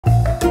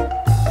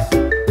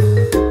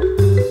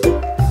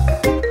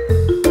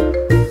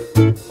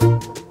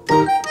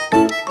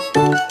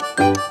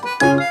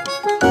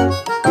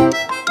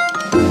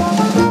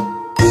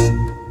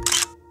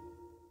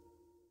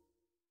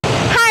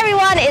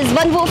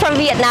from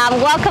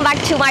Vietnam, welcome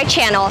back to my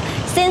channel.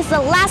 Since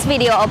the last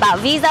video about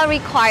visa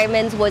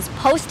requirements was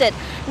posted,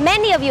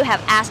 many of you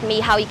have asked me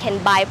how you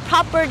can buy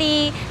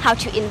property, how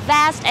to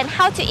invest, and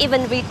how to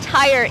even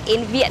retire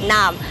in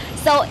Vietnam.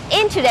 So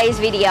in today's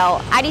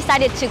video, I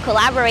decided to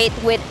collaborate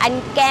with Anh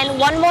Ken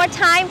one more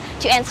time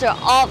to answer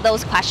all of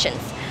those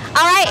questions.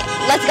 Alright,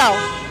 let's go.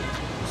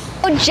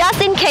 So just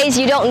in case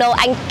you don't know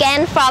Anh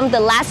Ken from the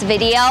last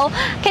video,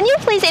 can you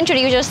please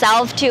introduce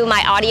yourself to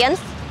my audience?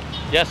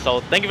 Yes, so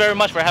thank you very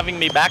much for having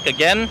me back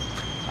again.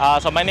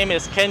 So my name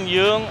is Ken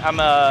Duong. I'm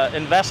an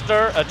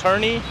investor,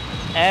 attorney,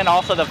 and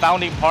also the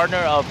founding partner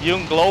of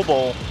Duong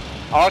Global.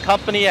 Our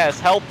company has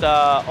helped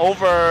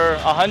over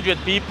 100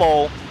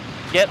 people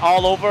get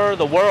all over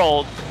the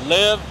world,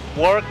 live,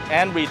 work,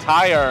 and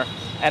retire.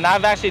 And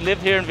I've actually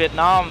lived here in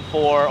Vietnam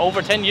for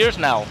over 10 years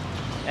now.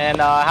 And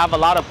I have a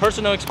lot of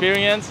personal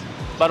experience,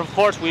 but of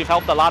course we've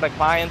helped a lot of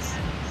clients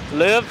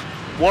live,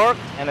 work,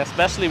 and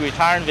especially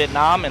retire in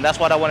Vietnam, and that's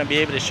what I want to be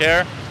able to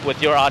share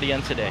with your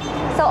audience today.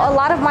 So a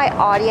lot of my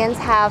audience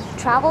have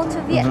traveled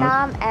to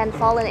Vietnam and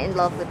fallen in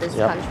love with this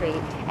country,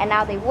 and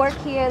now they work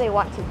here, they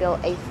want to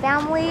build a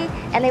family,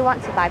 and they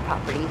want to buy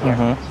property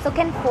here. So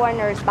can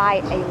foreigners buy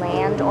a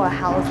land or a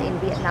house in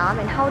Vietnam,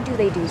 and how do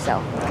they do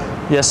so?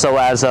 Yes, so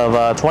as of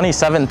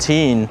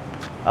 2017,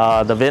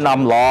 the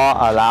Vietnam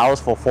law allows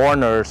for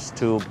foreigners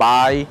to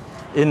buy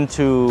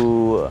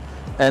into,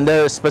 and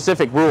there are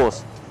specific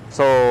rules.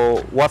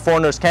 So what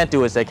foreigners can't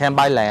do is they can't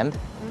buy land,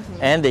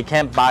 and they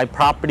can't buy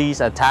properties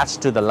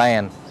attached to the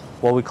land,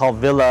 what we call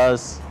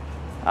villas,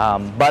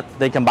 but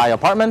they can buy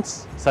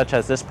apartments, such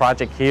as this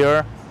project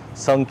here,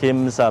 Sung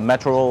Kim's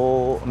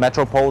Metropole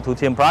Thu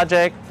Thiem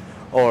project,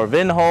 or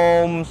Vin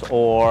Homes,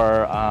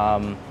 or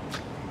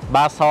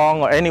Ba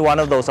Song, or any one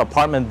of those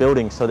apartment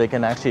buildings, so they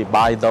can actually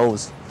buy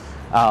those.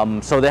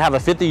 So they have a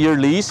 50-year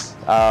lease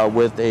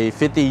with a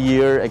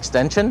 50-year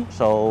extension,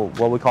 so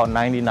what we call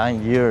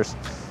 99 years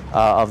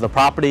of the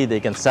property.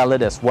 They can sell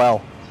it as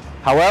well.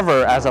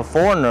 However, as a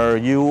foreigner,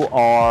 you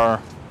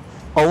are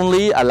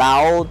only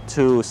allowed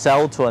to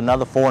sell to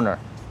another foreigner.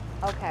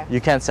 Okay.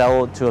 You can't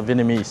sell to a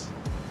Vietnamese.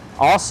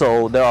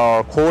 Also, there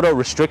are quota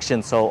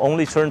restrictions, so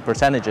only certain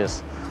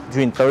percentages,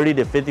 between 30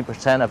 to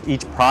 50% of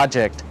each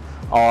project,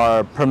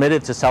 are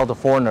permitted to sell to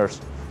foreigners,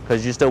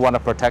 because you still want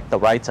to protect the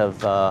rights of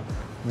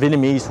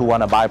Vietnamese who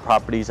want to buy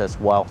properties as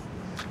well.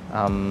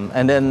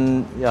 And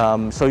then,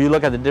 so you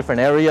look at the different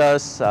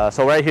areas.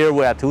 So right here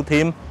we're at Thu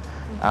Thiem,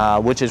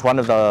 which is one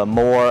of the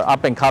more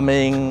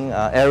up-and-coming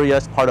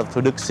areas, part of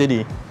Thu Duc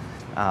City.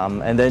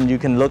 And then you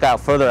can look out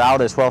further out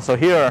as well. So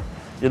here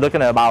you're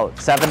looking at about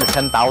 $7,000 to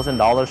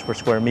 $10,000 per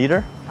square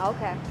meter,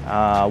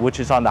 which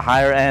is on the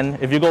higher end.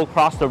 If you go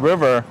across the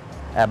river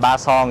at Ba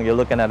Song, you're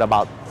looking at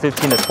about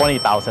 $15,000 to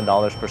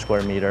 $20,000 per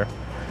square meter.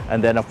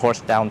 And then of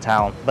course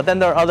downtown. But then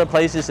there are other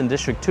places in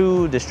District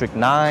 2, District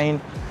 9,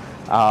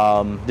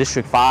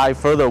 District 5,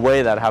 further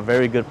away, that have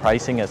very good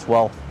pricing as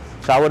well.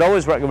 So I would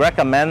always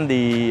recommend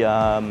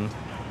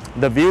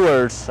the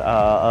viewers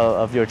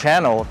of your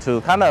channel to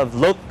kind of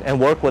look and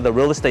work with a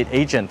real estate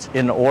agent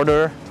in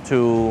order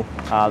to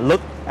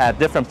look at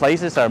different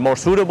places that are more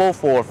suitable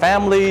for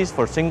families,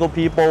 for single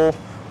people,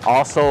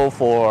 also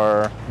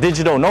for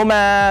digital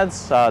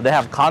nomads. They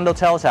have condo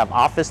tels, have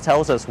office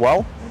tels as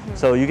well.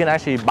 So you can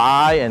actually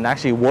buy and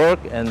actually work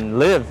and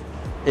live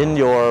in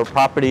your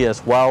property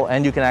as well,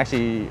 and you can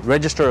actually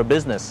register a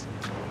business,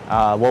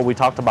 what we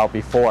talked about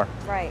before.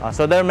 Right.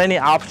 So there are many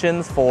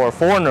options for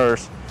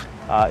foreigners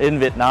in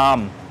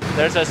Vietnam.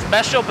 There's a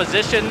special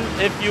position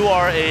if you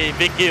are a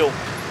Việt kiều.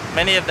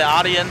 Many of the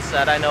audience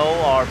that I know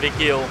are Việt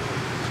kiều.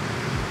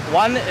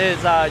 One is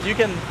you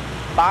can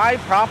buy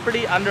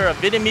property under a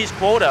Vietnamese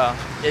quota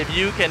if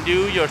you can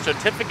do your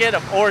certificate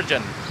of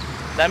origin.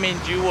 That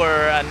means you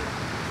were an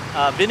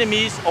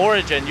Vietnamese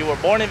origin, you were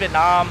born in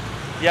Vietnam,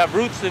 you have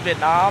roots to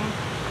Vietnam,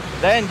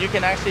 then you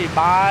can actually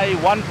buy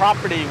one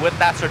property with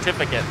that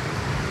certificate.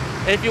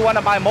 If you want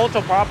to buy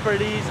multiple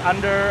properties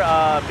under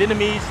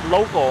Vietnamese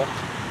local,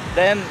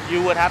 then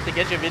you would have to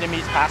get your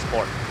Vietnamese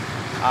passport.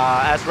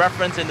 As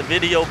referenced in the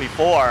video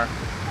before,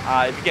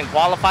 if you can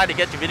qualify to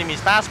get your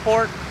Vietnamese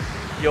passport,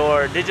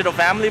 your digital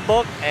family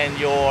book, and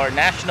your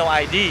national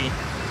ID,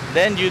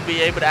 then you'd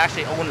be able to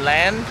actually own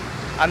land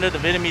under the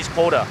Vietnamese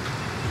quota.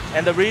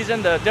 And the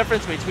reason, the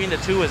difference between the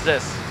two is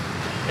this.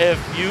 If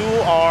you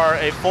are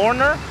a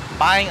foreigner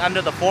buying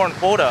under the foreign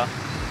quota,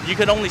 you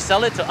can only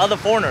sell it to other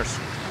foreigners.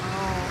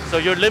 So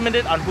you're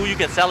limited on who you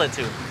can sell it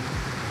to.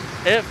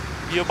 If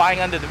you're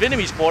buying under the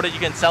Vietnamese quota, you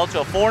can sell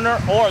to a foreigner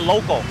or a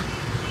local.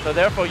 So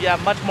therefore you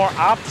have much more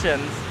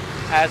options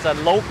as a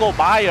local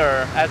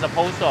buyer as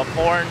opposed to a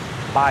foreign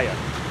buyer.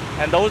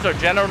 And those are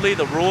generally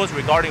the rules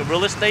regarding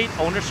real estate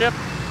ownership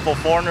for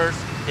foreigners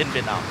in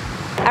Vietnam.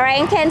 All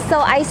right, Ken, so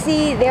I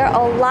see there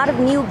are a lot of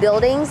new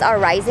buildings are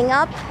rising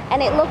up,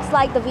 and it looks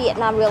like the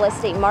Vietnam real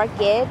estate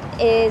market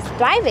is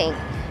thriving.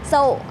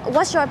 So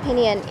what's your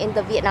opinion in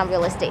the Vietnam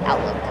real estate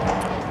outlook?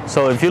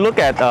 So if you look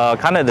at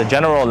kind of the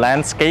general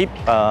landscape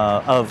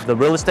of the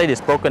real estate,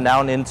 is broken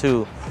down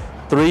into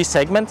three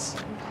segments.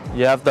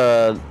 You have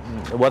the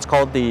what's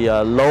called the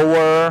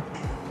lower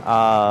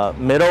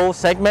middle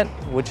segment,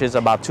 which is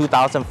about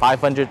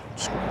 2,500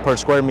 per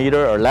square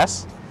meter or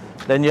less.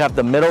 Then you have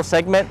the middle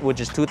segment, which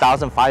is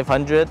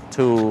 2,500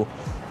 to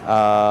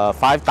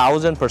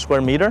 5,000 per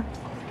square meter.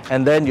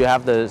 And then you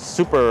have the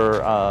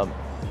super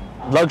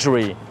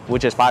luxury,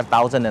 which is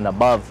 5,000 and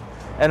above.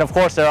 And of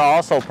course, there are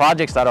also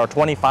projects that are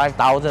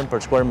 25,000 per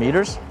square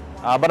meters.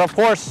 But of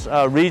course,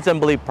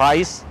 reasonably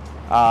priced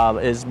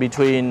is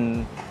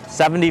between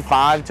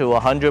 75 to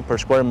 100 per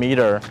square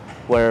meter,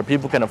 where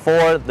people can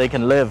afford, they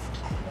can live.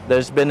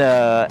 There's been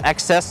an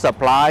excess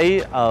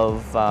supply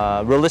of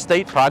real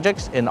estate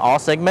projects in all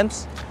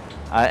segments.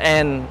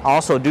 And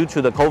also due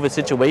to the COVID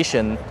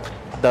situation,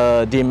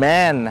 the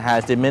demand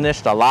has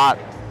diminished a lot.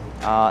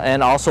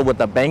 And also with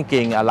the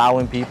banking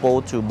allowing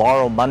people to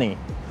borrow money.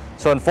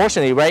 So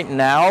unfortunately, right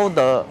now,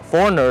 the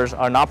foreigners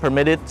are not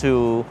permitted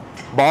to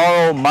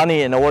borrow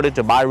money in order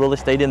to buy real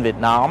estate in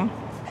Vietnam.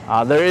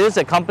 There is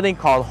a company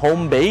called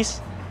Home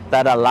Base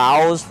that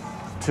allows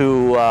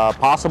to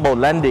possible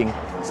lending.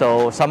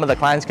 So some of the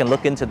clients can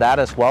look into that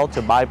as well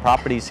to buy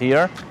properties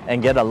here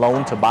and get a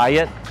loan to buy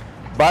it.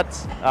 But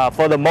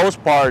for the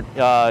most part,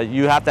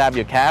 you have to have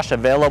your cash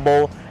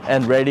available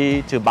and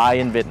ready to buy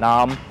in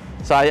Vietnam.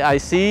 So I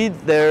see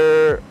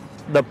the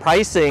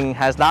pricing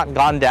has not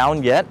gone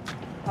down yet.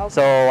 Okay.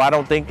 So I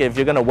don't think if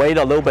you're going to wait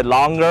a little bit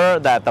longer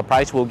that the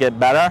price will get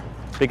better,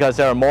 because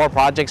there are more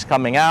projects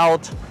coming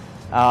out.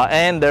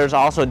 And there's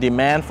also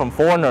demand from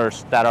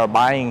foreigners that are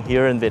buying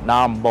here in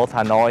Vietnam, both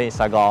Hanoi,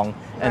 Saigon,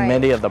 and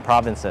many of the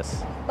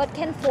provinces. But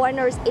can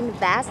foreigners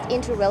invest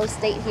into real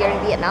estate here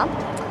in Vietnam?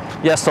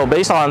 Yes, so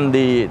based on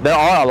there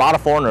are a lot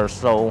of foreigners.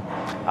 So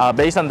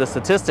based on the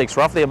statistics,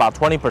 roughly about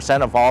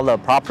 20% of all the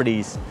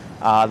properties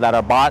that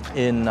are bought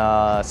in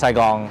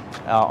Saigon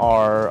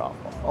are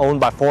owned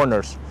by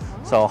foreigners.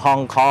 So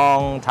Hong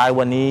Kong,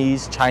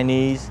 Taiwanese,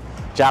 Chinese,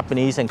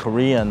 Japanese, and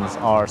Koreans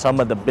are some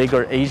of the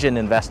bigger Asian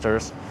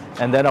investors.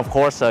 And then of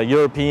course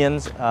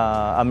Europeans,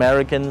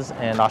 Americans,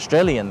 and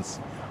Australians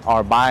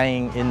are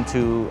buying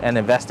into and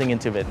investing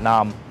into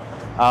Vietnam.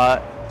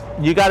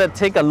 You got to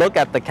take a look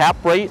at the cap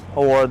rate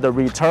or the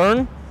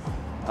return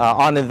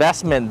on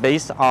investment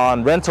based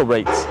on rental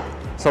rates.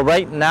 So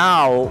right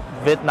now,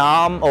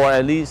 Vietnam, or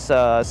at least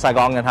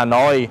Saigon and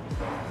Hanoi,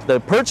 the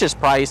purchase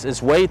price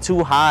is way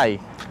too high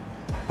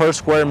per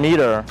square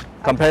meter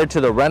compared to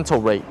the rental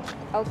rate.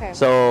 Okay.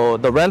 So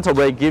the rental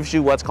rate gives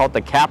you what's called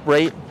the cap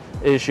rate,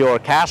 is your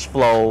cash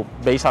flow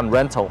based on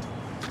rental.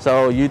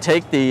 So you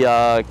take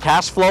the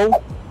cash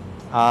flow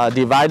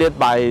divided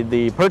by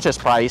the purchase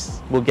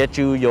price will get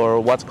you your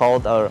what's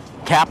called a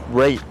cap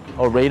rate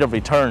or rate of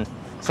return.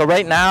 So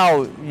right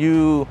now,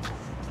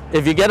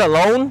 if you get a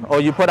loan or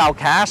you put out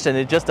cash, and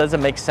it just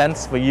doesn't make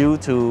sense for you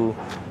to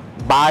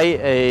buy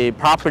a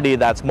property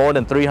that's more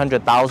than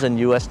 300,000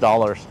 US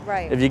dollars.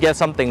 Right. If you get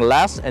something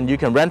less and you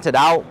can rent it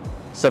out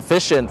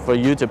sufficient for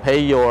you to pay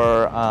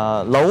your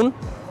loan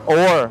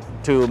or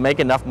to make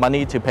enough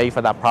money to pay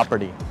for that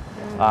property.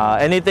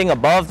 Anything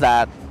above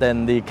that,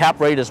 then the cap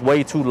rate is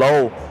way too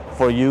low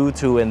for you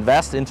to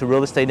invest into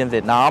real estate in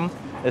Vietnam.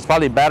 It's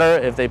probably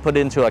better if they put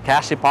into a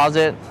cash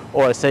deposit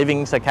or a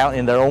savings account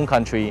in their own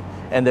country,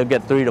 and they'll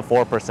get 3 to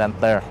 4%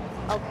 there.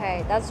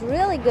 Okay, that's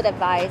really good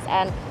advice.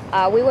 And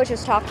we were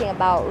just talking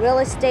about real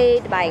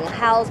estate, buying a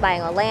house,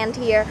 buying a land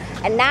here.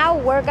 And now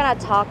we're gonna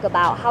talk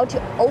about how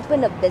to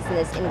open a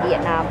business in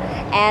Vietnam.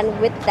 And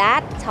with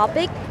that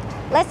topic,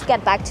 let's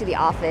get back to the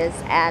office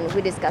and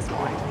we discuss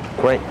more.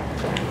 Great.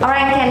 All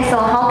right, Ken, so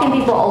how can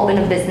people open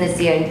a business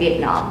here in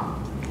Vietnam?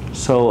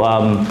 So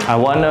I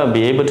want to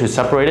be able to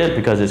separate it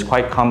because it's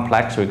quite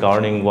complex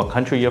regarding what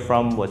country you're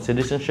from, what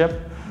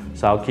citizenship.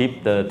 So I'll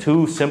keep the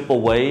two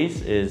simple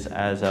ways is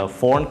as a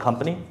foreign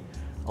company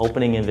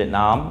opening in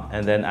Vietnam,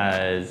 and then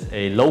as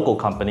a local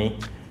company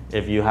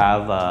if you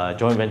have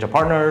joint venture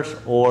partners,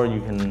 or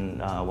you can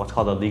what's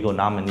called a legal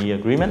nominee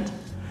agreement.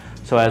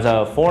 So as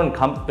a foreign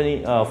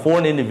company,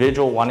 foreign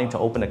individual wanting to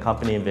open a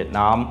company in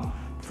Vietnam,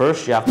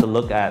 first you have to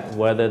look at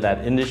whether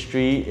that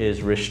industry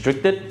is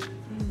restricted.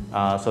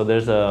 So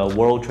there's a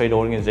World Trade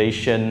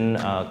Organization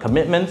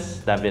commitments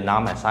that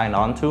Vietnam has signed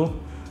on to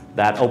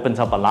that opens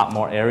up a lot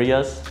more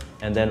areas.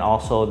 And then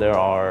also there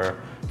are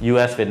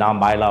US-Vietnam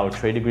bilateral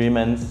trade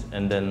agreements,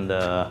 and then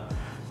the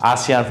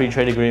ASEAN Free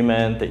Trade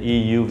Agreement, the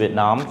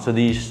EU-Vietnam. So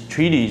these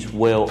treaties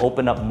will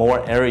open up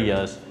more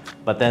areas,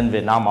 but then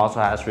Vietnam also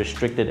has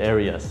restricted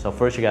areas. So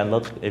first you gotta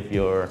look if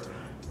your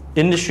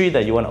industry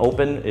that you want to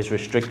open is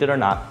restricted or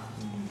not.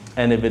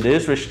 And if it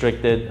is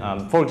restricted,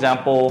 for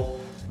example,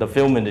 the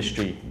film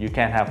industry, you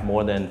can't have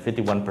more than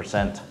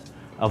 51%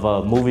 of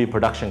a movie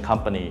production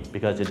company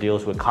because it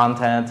deals with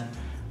content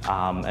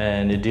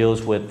and it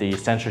deals with the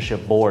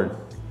censorship board.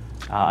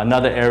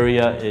 Another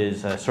area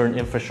is certain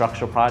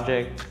infrastructure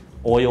projects,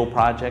 oil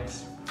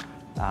projects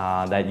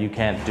that you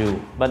can't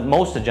do. But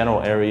most of the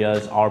general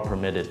areas are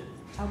permitted.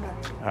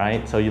 Okay. All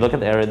right, so you look at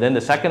the area. Then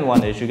the second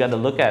one is you got to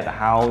look at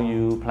how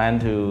you plan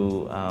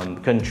to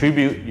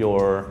contribute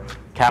your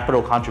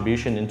capital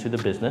contribution into the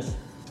business.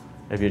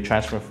 If you're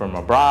transferring from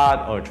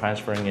abroad or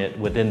transferring it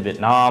within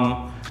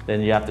Vietnam,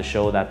 then you have to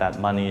show that that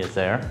money is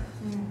there.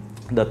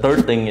 The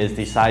third thing is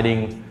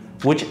deciding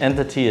which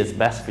entity is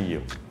best for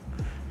you.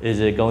 Is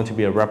it going to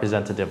be a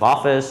representative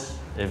office,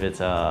 if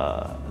it's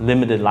a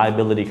limited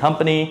liability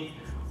company,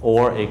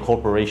 or a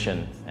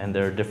corporation, and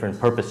there are different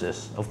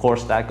purposes. Of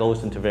course, that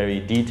goes into very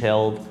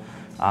detailed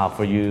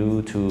for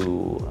you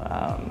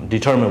to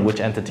determine which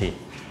entity.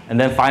 And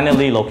then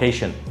finally,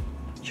 location.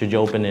 Should you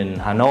open in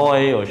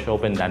Hanoi or should you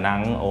open in Da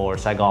Nang or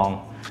Saigon,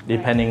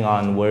 depending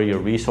on where your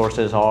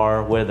resources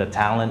are, where the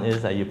talent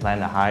is that you plan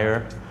to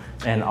hire,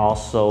 and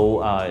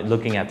also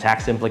looking at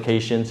tax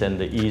implications and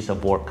the ease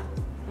of work.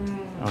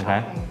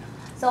 Okay.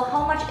 So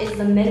how much is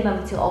the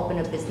minimum to open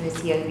a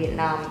business here in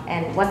Vietnam,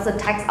 and what's the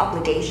tax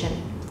obligation?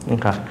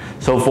 Okay.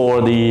 So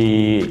for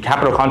the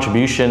capital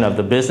contribution of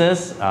the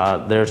business,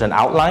 there's an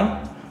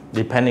outline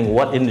depending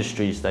what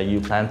industries that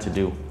you plan to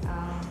do.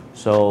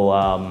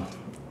 So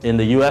in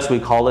the US, we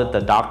call it the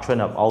doctrine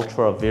of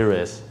ultra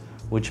vires,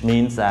 which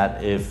means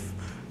that if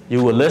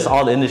you would list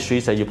all the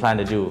industries that you plan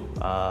to do,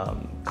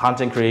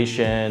 content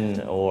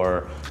creation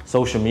or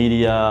social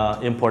media,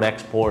 import,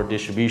 export,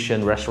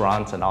 distribution,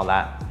 restaurants, and all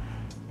that.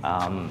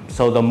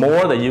 So the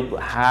more that you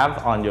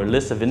have on your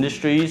list of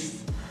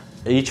industries,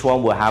 each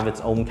one will have its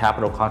own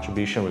capital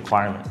contribution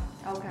requirement.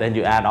 Okay. Then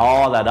you add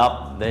all that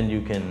up, then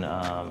you can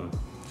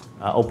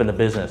open a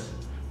business.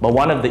 But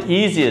one of the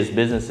easiest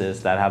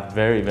businesses that have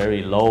very,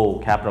 very low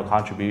capital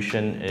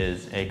contribution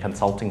is a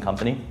consulting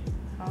company.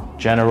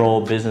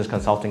 General business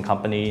consulting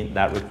company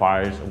that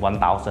requires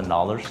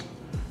 $1,000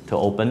 to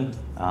open.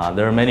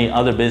 There are many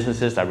other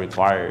businesses that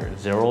require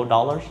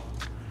 $0.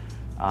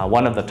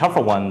 One of the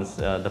tougher ones,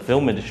 the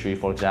film industry,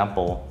 for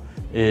example,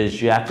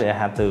 is you have to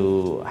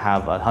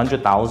have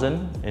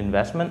 $100,000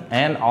 investment,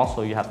 and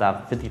also you have to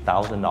have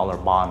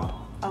 $50,000 bond.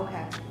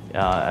 Okay.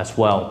 As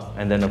well,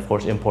 and then of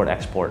course import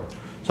export.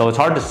 So it's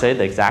hard to say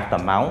the exact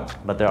amount,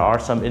 but there are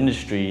some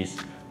industries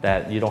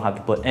that you don't have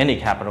to put any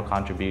capital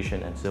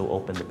contribution and still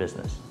open the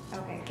business.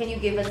 Okay, can you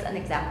give us an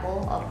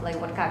example of like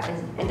what kind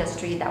of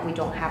industry that we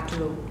don't have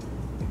to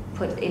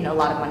put in a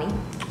lot of money?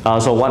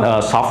 So one,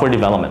 software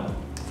development,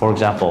 for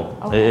example.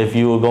 Okay. If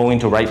you are going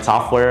to write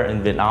software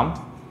in Vietnam,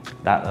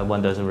 that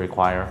one doesn't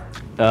require.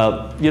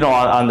 You know,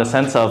 on the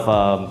sense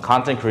of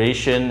content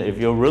creation, if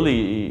you're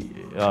really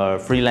a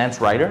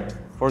freelance writer,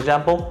 for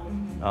example,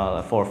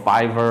 for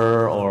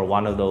Fiverr or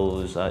one of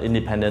those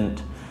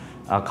independent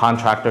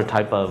contractor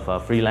type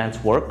of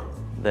freelance work,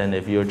 then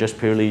if you're just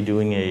purely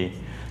doing a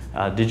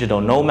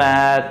digital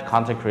nomad,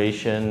 content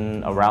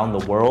creation around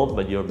the world,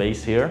 but you're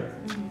based here,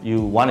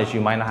 one is you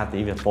might not have to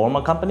even form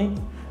a company,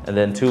 and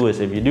then two is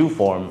if you do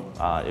form,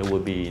 it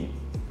would be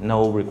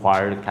no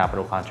required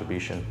capital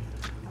contribution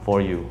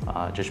for you,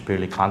 just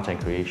purely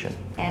content creation.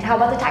 And how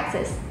about the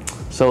taxes?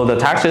 So the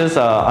taxes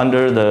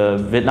under the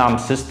Vietnam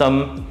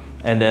system,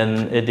 and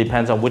then it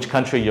depends on which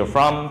country you're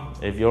from.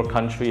 If your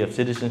country of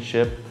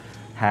citizenship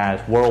has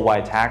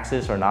worldwide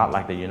taxes or not,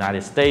 like the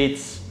United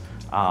States,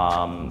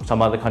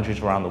 some other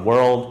countries around the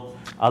world,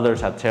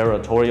 others have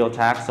territorial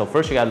tax. So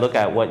first you gotta look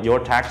at what your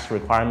tax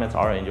requirements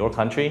are in your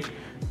country,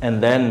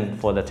 and then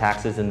for the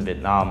taxes in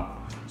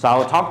Vietnam. So I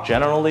will talk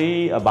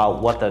generally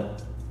about what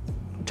the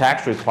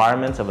tax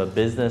requirements of a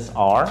business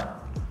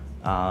are,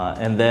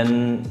 and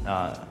then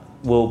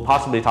we'll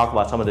possibly talk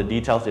about some of the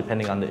details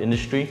depending on the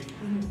industry.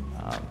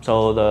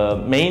 So the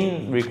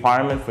main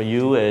requirement for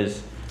you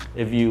is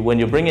when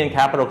you bring in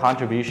capital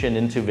contribution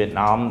into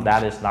Vietnam,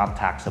 that is not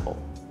taxable,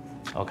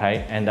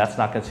 okay? And that's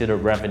not considered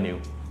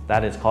revenue.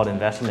 That is called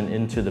investment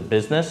into the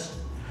business.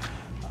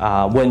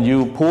 When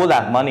you pull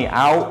that money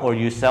out or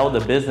you sell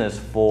the business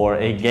for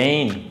a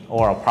gain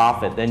or a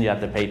profit, then you have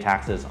to pay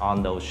taxes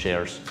on those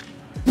shares.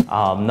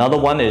 Another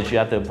one is you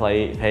have to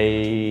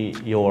pay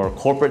your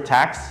corporate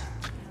tax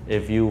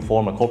if you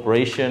form a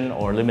corporation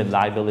or limited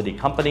liability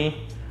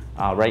company.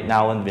 Right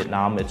now in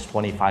Vietnam, it's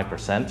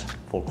 25%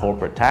 for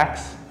corporate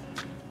tax.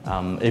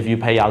 If you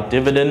pay out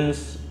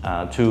dividends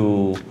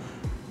to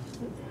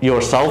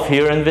yourself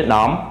here in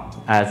Vietnam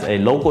as a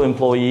local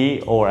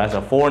employee or as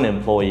a foreign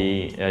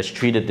employee, it's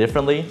treated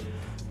differently.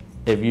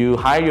 If you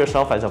hire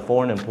yourself as a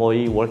foreign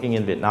employee working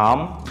in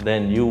Vietnam,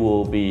 then you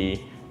will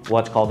be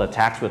what's called a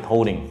tax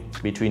withholding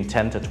between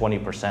 10 to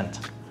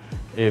 20%.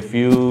 If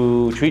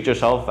you treat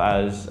yourself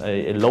as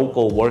a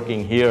local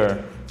working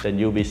here, then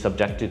you'll be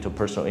subjected to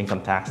personal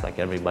income tax like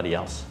everybody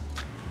else.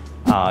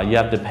 You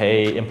have to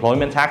pay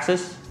employment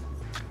taxes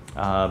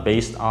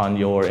based on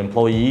your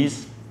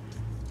employees.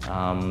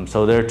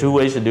 So there are two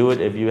ways to do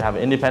it. If you have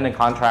an independent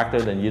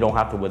contractor, then you don't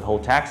have to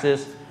withhold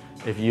taxes.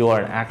 If you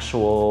are an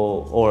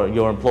actual, or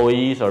your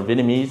employees are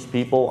Vietnamese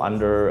people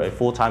under a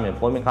full-time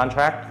employment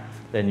contract,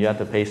 then you have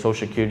to pay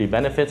Social Security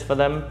benefits for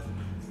them.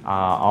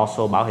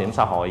 Also bảo hiểm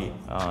xã hội,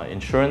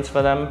 insurance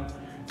for them.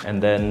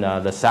 And then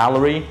the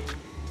salary.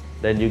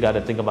 Then you got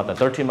to think about the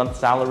 13-month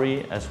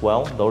salary as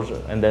well.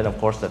 And then of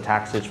course the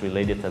taxes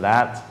related to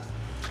that.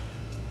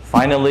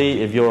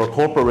 Finally, if you're a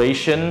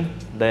corporation,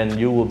 then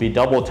you will be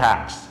double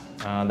taxed.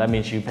 That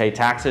means you pay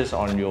taxes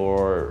on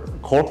your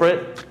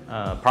corporate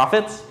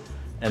profits,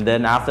 And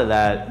then after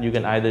that, you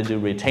can either do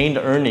retained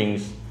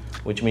earnings,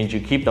 which means you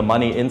keep the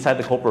money inside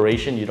the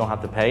corporation, you don't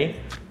have to pay.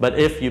 But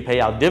if you pay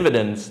out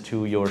dividends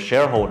to your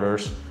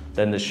shareholders,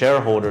 then the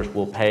shareholders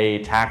will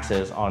pay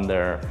taxes on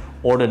their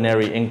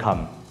ordinary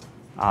income.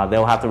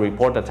 They'll have to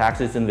report the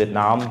taxes in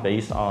Vietnam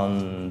based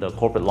on the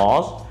corporate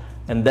laws,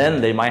 and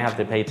then they might have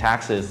to pay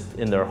taxes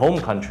in their home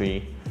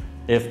country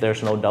if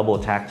there's no double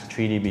tax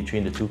treaty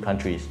between the two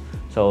countries.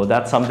 So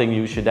that's something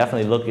you should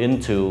definitely look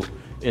into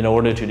in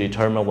order to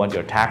determine what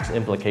your tax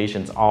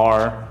implications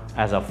are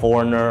as a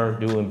foreigner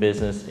doing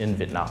business in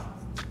Vietnam.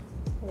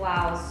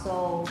 Wow,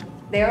 so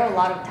there are a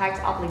lot of tax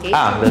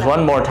obligations. There's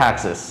one more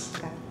taxes.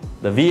 Okay.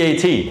 The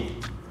VAT.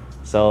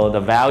 So the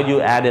value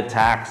added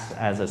tax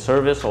as a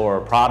service or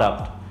a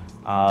product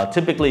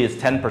typically is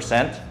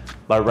 10%,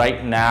 but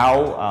right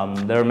now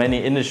there are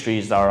many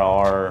industries that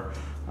are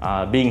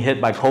being hit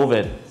by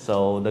COVID.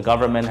 So the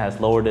government has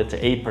lowered it to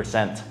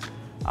 8%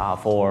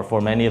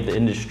 for many of the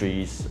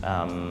industries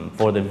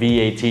for the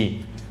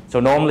VAT. So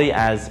normally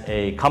as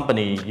a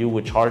company, you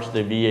would charge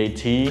the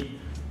VAT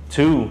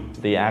to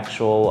the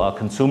actual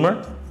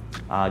consumer.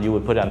 You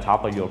would put it on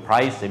top of your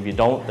price. If you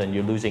don't, then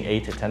you're losing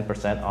 8 to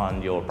 10%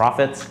 on your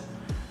profits.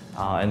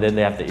 And then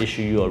they have to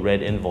issue you a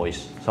red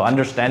invoice. So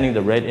understanding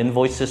the red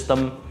invoice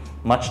system,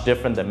 much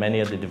different than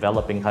many of the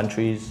developing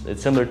countries.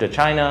 It's similar to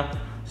China,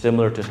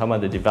 similar to some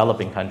of the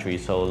developing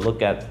countries. So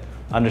look at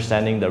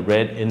understanding the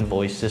red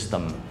invoice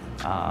system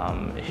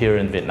here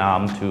in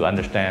Vietnam to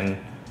understand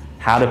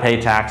how to pay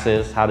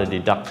taxes, how to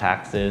deduct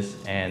taxes,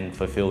 and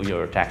fulfill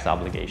your tax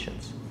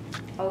obligations.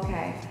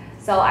 Okay,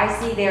 so I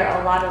see there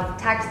are a lot of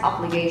tax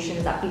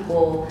obligations that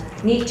people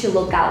need to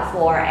look out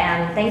for,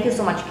 and thank you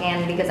so much,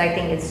 Ken, because I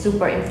think it's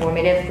super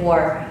informative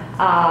for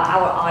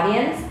our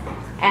audience.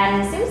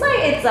 And it seems like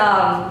it's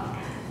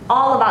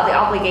all about the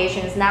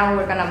obligations. Now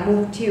we're gonna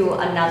move to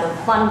another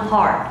fun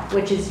part,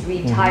 which is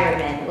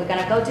retirement. We're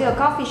gonna go to a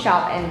coffee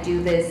shop and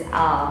do this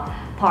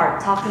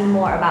part, talking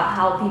more about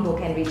how people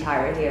can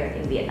retire here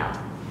in Vietnam.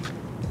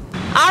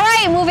 All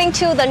right, moving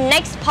to the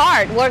next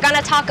part, we're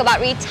gonna talk about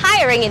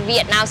retiring in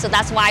Vietnam, so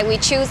that's why we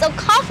choose a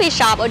coffee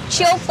shop, a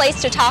chill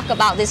place to talk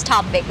about this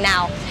topic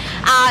now.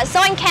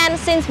 So in Ken,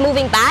 since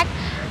moving back,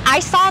 I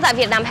saw that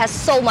Vietnam has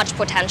so much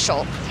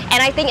potential,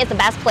 and I think it's the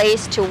best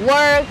place to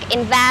work,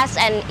 invest,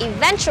 and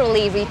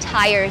eventually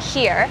retire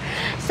here.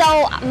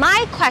 So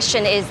my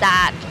question is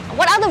that,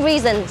 what are the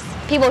reasons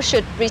people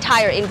should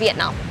retire in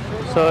Vietnam?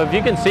 So if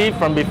you can see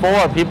from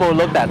before, people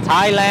looked at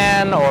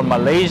Thailand or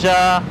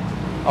Malaysia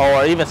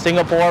or even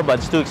Singapore, but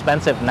it's too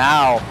expensive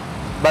now.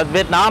 But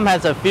Vietnam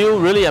has a few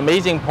really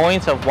amazing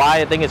points of why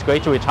I think it's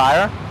great to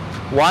retire.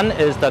 One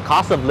is the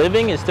cost of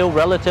living is still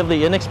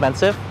relatively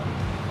inexpensive.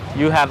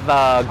 You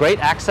have great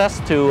access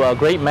to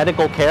great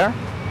medical care.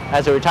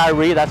 As a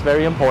retiree, that's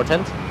very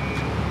important.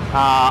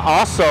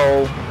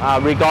 Also,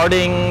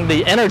 regarding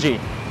the energy.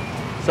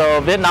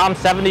 So Vietnam,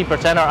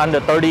 70% are under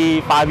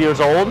 35 years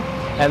old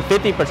and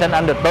 50%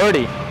 under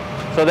 30.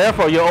 So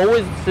therefore, you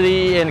always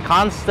see in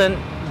constant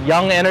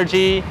young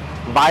energy,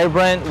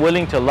 vibrant,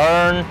 willing to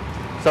learn.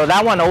 So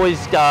that one always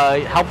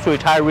helps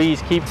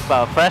retirees keep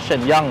fresh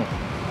and young.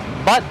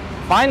 But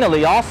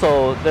finally,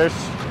 also, there's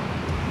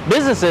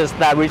businesses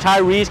that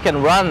retirees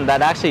can run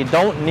that actually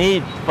don't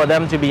need for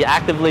them to be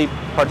actively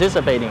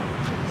participating,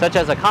 such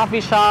as a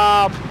coffee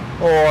shop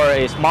or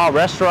a small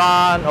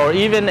restaurant or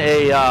even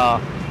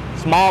a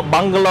small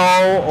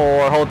bungalow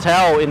or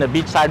hotel in a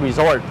beachside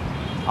resort.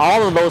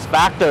 All of those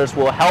factors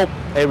will help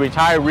a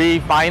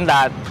retiree find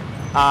that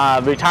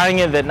retiring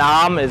in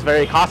Vietnam is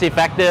very cost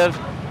effective,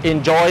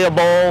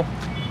 enjoyable,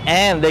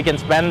 and they can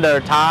spend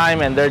their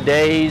time and their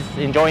days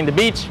enjoying the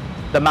beach,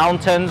 the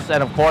mountains,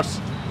 and of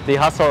course the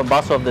hustle and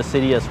bustle of the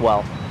city as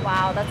well.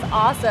 Wow, that's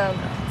awesome.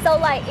 So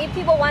like if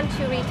people want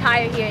to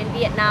retire here in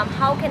Vietnam,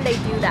 how can they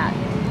do that?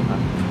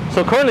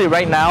 So currently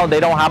right now they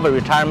don't have a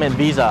retirement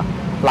visa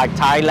like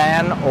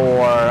Thailand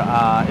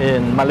or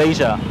in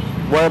Malaysia,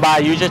 whereby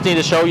you just need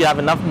to show you have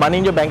enough money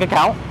in your bank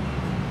account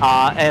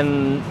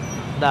and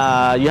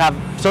you have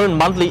certain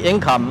monthly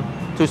income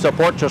to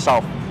support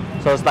yourself.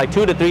 So it's like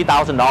 $2,000 to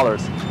 $3,000.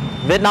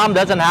 Vietnam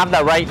doesn't have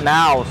that right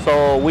now,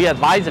 so we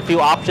advise a few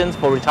options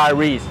for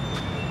retirees.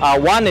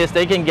 One is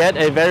they can get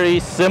a very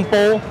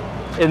simple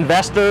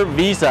investor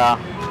visa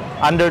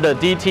under the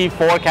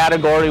DT4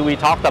 category we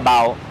talked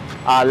about,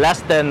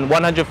 less than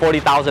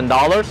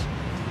 $140,000.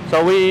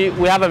 So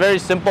we have a very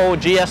simple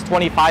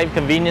GS25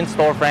 convenience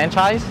store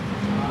franchise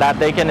that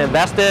they can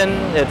invest in.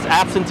 It's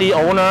absentee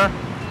owner.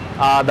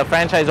 The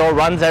franchisor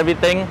runs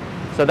everything.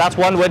 So that's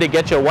one way to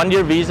get your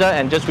one-year visa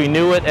and just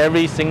renew it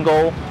every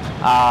single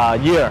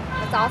year.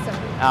 That's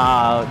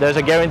awesome. There's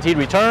a guaranteed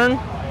return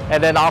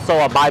and then also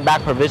a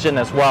buyback provision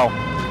as well.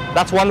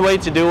 That's one way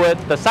to do it.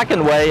 The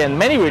second way, and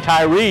many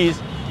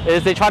retirees,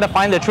 is they try to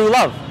find their true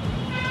love.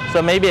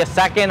 So maybe a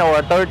second or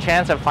a third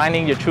chance of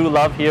finding your true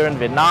love here in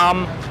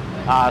Vietnam.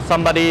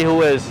 Somebody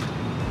who is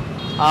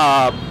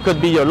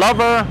could be your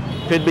lover,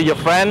 could be your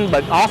friend,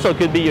 but also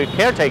could be your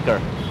caretaker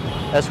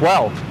as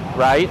well,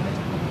 right?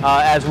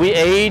 As we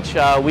age,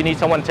 we need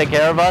someone to take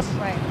care of us.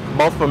 Right.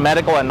 both for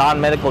medical and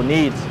non-medical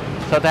needs.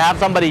 So to have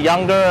somebody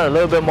younger, a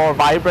little bit more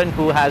vibrant,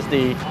 who has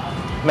the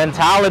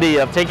mentality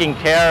of taking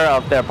care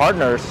of their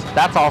partners,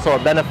 that's also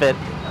a benefit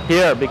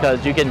here,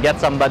 because you can get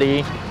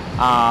somebody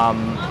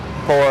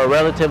for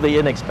relatively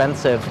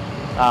inexpensive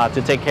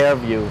to take care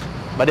of you.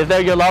 But if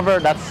they're your lover,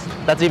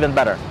 that's even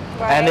better.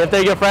 Right. And if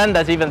they're your friend,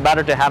 that's even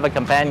better to have a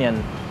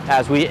companion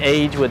as we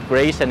age with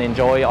grace and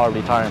enjoy our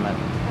retirement.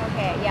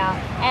 Okay, yeah.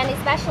 And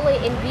especially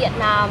in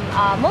Vietnam,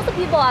 most of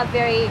the people are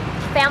very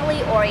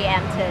family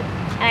oriented.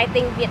 And I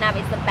think Vietnam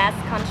is the best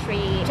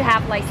country to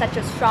have like such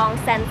a strong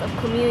sense of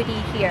community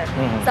here.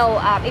 So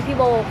if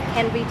people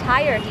can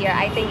retire here,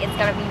 I think it's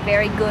going to be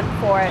very good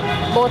for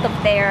both of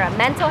their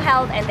mental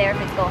health and their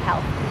physical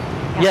health.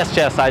 Yeah. Yes,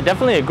 Jess, I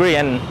definitely agree.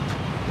 And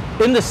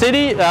in the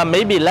city,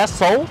 maybe less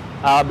so,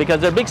 because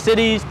they're big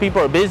cities,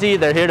 people are busy,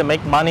 they're here to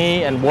make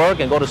money and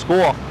work and go to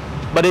school.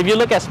 But if you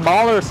look at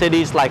smaller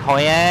cities like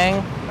Hoi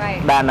An,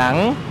 Right. Da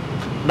Nang,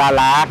 Da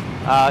Lat,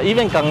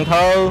 even Cần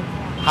Thơ,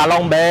 Ha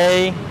Long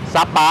Bay,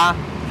 Sapa,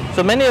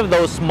 so many of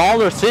those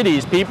smaller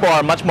cities, people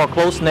are much more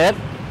close-knit,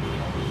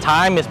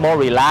 time is more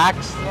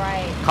relaxed,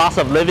 Right. cost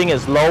of living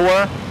is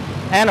lower,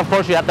 and of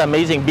course you have the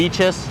amazing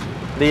beaches,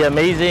 the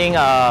amazing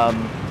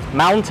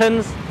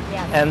mountains,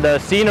 Yes. and the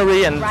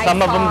scenery, and Rice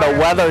some of them the farms.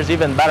 weather is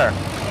even better.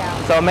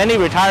 Yeah. So many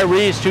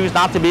retirees choose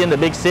not to be in the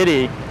big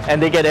city,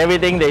 and they get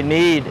everything they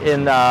need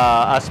in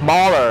a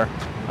smaller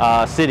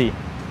city.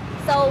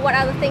 So what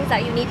are the things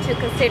that you need to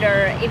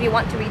consider if you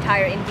want to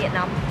retire in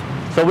Vietnam?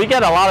 So we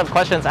get a lot of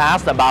questions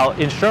asked about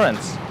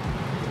insurance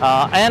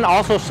and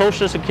also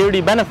Social Security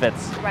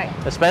benefits, Right.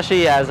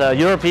 especially as a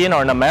European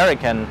or an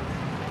American.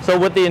 So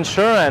with the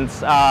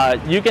insurance,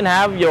 you can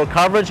have your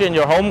coverage in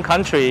your home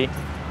country,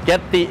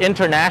 get the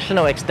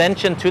international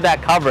extension to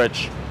that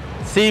coverage,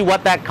 see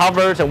what that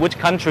covers and which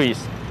countries.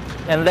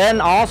 And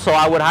then also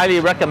I would highly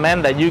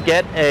recommend that you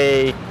get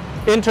a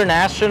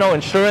international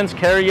insurance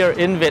carrier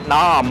in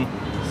Vietnam,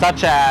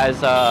 such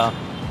as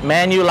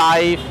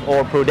Manulife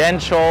or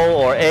Prudential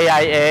or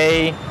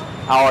AIA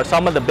or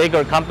some of the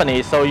bigger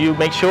companies. So you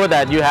make sure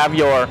that you have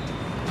your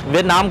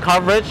Vietnam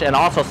coverage and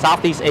also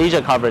Southeast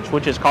Asia coverage,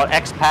 which is called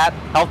expat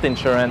health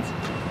insurance.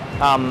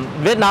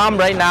 Vietnam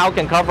right now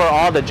can cover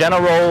all the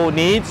general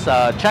needs,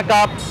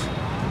 checkups,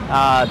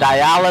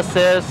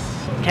 dialysis,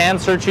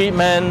 cancer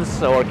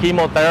treatments, or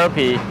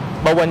chemotherapy.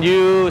 But when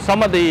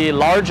some of the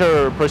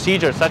larger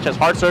procedures such as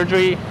heart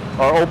surgery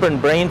or open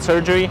brain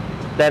surgery,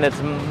 then it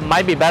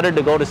might be better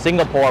to go to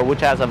Singapore,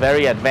 which has a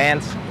very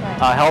advanced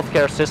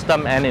healthcare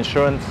system and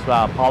insurance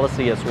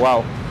policy as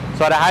well.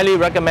 So I highly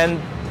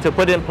recommend to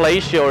put in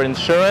place your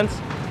insurance,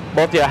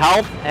 both your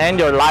health and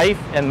your life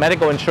and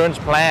medical insurance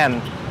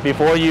plan,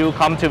 before you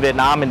come to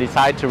Vietnam and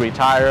decide to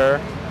retire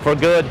for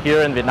good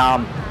here in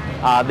Vietnam.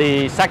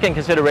 The second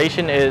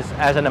consideration is,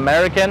 as an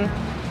American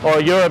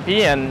or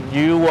European,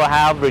 you will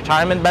have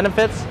retirement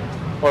benefits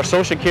or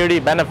Social Security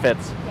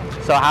benefits.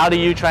 So how do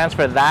you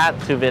transfer that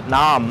to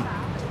Vietnam?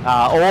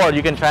 Or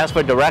you can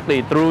transfer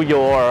directly through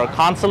your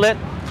consulate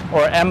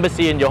or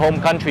embassy in your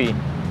home country.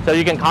 So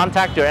you can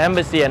contact your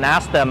embassy and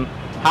ask them,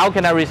 how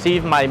can I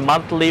receive my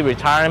monthly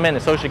retirement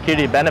and Social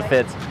Security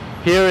benefits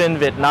here in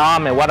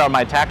Vietnam, and what are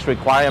my tax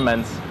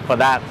requirements for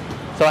that?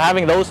 So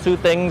having those two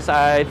things,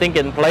 I think,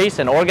 in place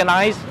and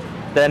organized,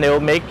 then it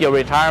will make your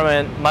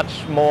retirement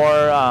much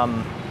more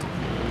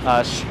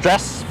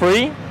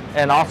stress-free,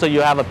 and also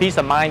you have a peace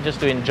of mind just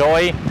to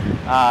enjoy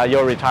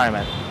your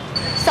retirement.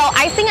 So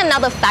I think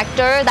another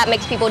factor that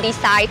makes people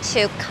decide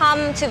to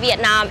come to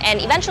Vietnam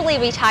and eventually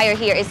retire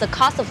here is the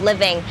cost of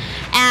living.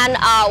 And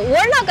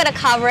we're not going to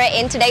cover it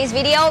in today's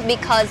video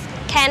because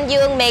Ken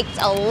Duong makes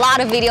a lot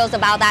of videos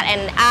about that,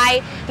 and I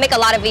make a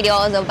lot of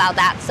videos about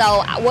that.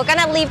 So we're going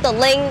to leave the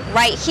link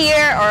right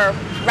here or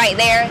right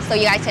there so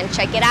you guys can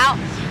check it out.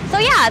 So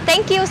yeah,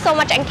 thank you so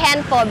much, and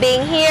Ken, for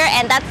being here.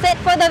 And that's it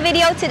for the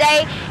video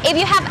today. If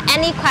you have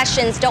any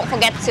questions, don't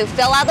forget to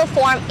fill out the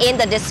form in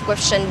the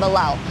description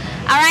below.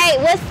 All right,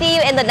 we'll see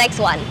you in the next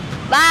one.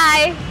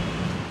 Bye.